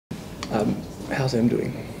How's Em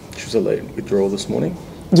doing? She was a late withdrawal this morning.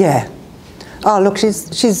 Yeah. Oh, look,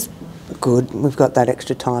 she's good. We've got that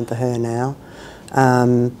extra time for her now.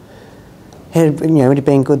 It had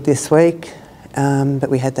been good this week, but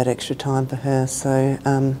we had that extra time for her. So,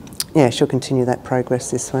 yeah, she'll continue that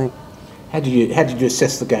progress this week. How did you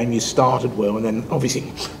assess the game? You started well, and then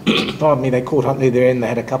obviously, pardon me, they caught up near the end. They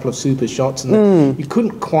had a couple of super shots, and you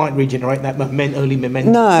couldn't quite regenerate that early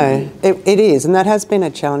momentum. No, it is, and that has been a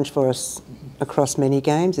challenge for us across many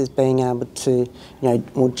games, is being able to,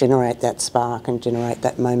 generate that spark and generate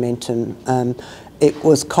that momentum. It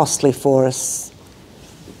was costly for us,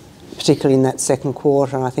 particularly in that second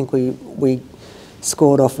quarter. And I think we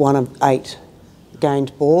scored off 1 of 8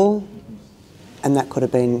 gained ball, and that could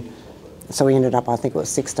have been. So we ended up, I think it was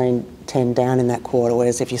 16-10 down in that quarter,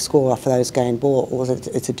 whereas if you score off of those gained balls,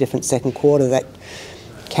 it's a different second quarter that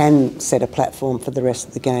can set a platform for the rest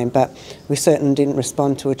of the game. But we certainly didn't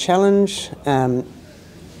respond to a challenge.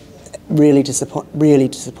 Really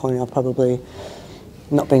disappointing. I've probably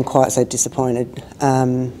not been quite so disappointed.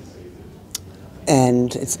 And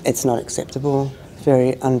it's not acceptable.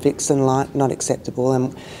 Very un-Vixen-like, not acceptable.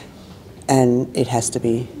 And it has to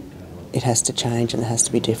be. It has to change, and it has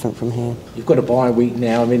to be different from here. You've got a bye week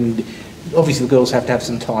now. I mean, obviously the girls have to have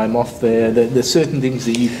some time off there. There's certain things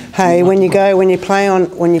that you. Hey, when you play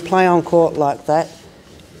on court like that,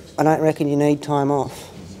 I don't reckon you need time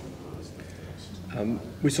off.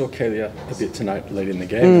 We saw Kalia a bit tonight late in the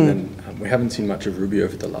game, and then we haven't seen much of Ruby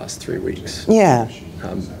over the last 3 weeks. Yeah.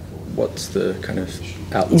 What's the kind of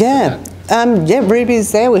outlook for that?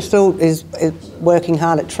 Ruby's there. We're still is working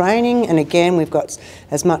hard at training, and again, we've got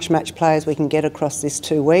as much match play as we can get across this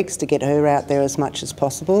 2 weeks to get her out there as much as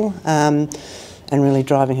possible, and really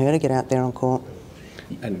driving her to get out there on court.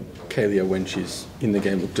 And Kalia, when she's in the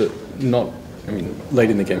game, late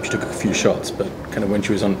in the game she took a few shots, but kind of when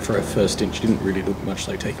she was on for her first stint, she didn't really look much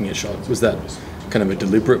like taking a shot. Was that kind of a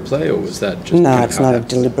deliberate play, or was that just? No, it's not a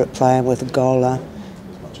deliberate play with a goaler.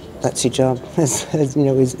 That's your job, is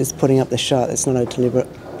putting up the shot. It's not a deliberate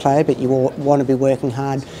play, but you want to be working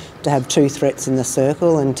hard to have 2 threats in the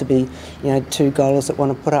circle and to be, 2 goalers that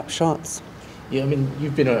want to put up shots. Yeah, I mean,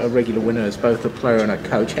 you've been a regular winner as both a player and a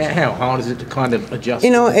coach. How hard is it to kind of adjust?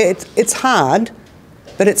 It's hard,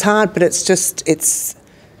 but it's not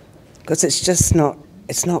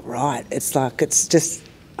right. It's like, it's just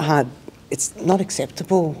hard. It's not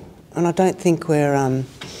acceptable, and I don't think we're.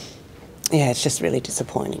 It's just really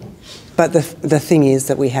disappointing. But the thing is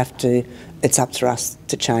that it's up to us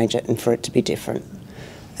to change it and for it to be different.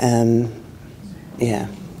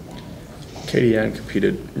 Katie Ann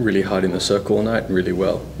competed really hard in the circle all night and really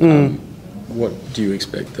well. What do you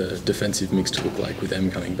expect the defensive mix to look like with Em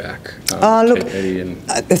coming back? I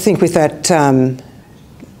think with that,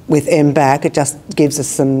 with Em back, it just gives us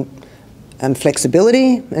some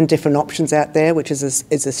flexibility and different options out there, which is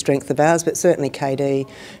a strength of ours. But certainly KD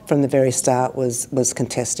from the very start was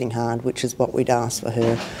contesting hard, which is what we'd asked for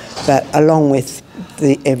her. But along with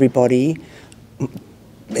everybody,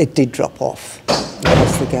 it did drop off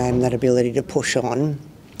across the game. That ability to push on,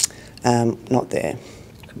 not there.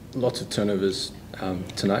 Lots of turnovers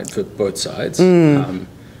tonight for both sides.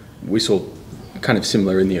 We saw kind of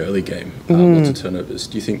similar in the early game, lots of turnovers.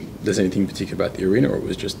 Do you think there's anything particular about the arena, or it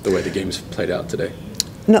was just the way the game's played out today?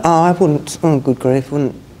 No, I wouldn't. Oh, good grief,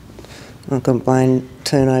 I couldn't blame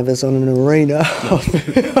turnovers on an arena. No.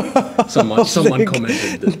 Someone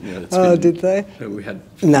commented that. It's been, did they? We had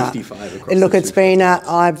 55 across. Look, it's been that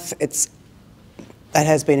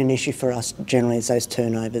has been an issue for us generally, is those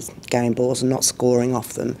turnovers, game balls, and not scoring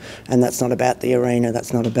off them. And that's not about the arena. That's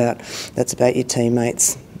about your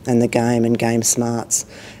teammates and the game and game smarts,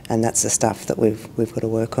 and that's the stuff that we've got to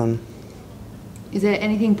work on. Is there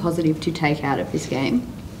anything positive to take out of this game?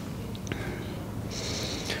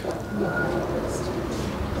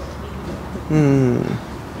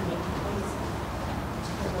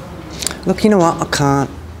 Look, you know what? I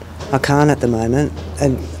can't at the moment,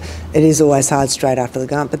 and it is always hard straight after the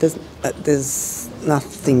game. But there's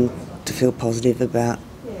nothing to feel positive about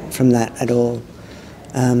from that at all.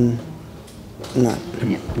 No.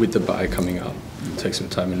 And with the bye coming up, take some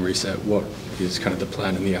time and reset. What is kind of the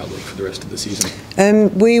plan and the outlook for the rest of the season?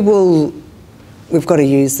 We've got to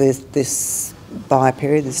use this bye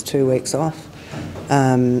period, this 2 weeks off,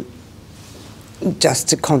 just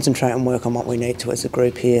to concentrate and work on what we need to as a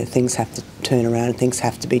group here. Things have to turn around, things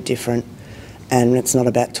have to be different, and it's not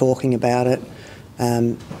about talking about it,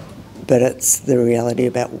 but it's the reality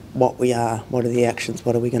about what we are, what are the actions,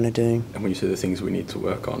 what are we going to do. And when you say the things we need to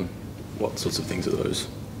work on, what sorts of things are those?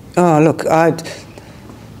 Oh, look,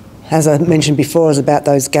 as I mentioned before, is about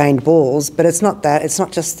those gained balls. But it's not that. It's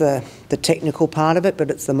not just the technical part of it, but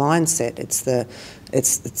it's the mindset. It's the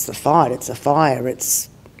fight. It's the fire.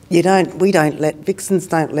 Vixens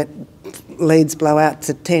don't let leads blow out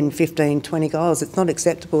to 10, 15, 20 goals. It's not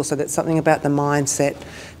acceptable. So that's something about the mindset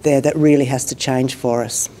there that really has to change for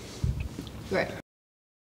us. Great.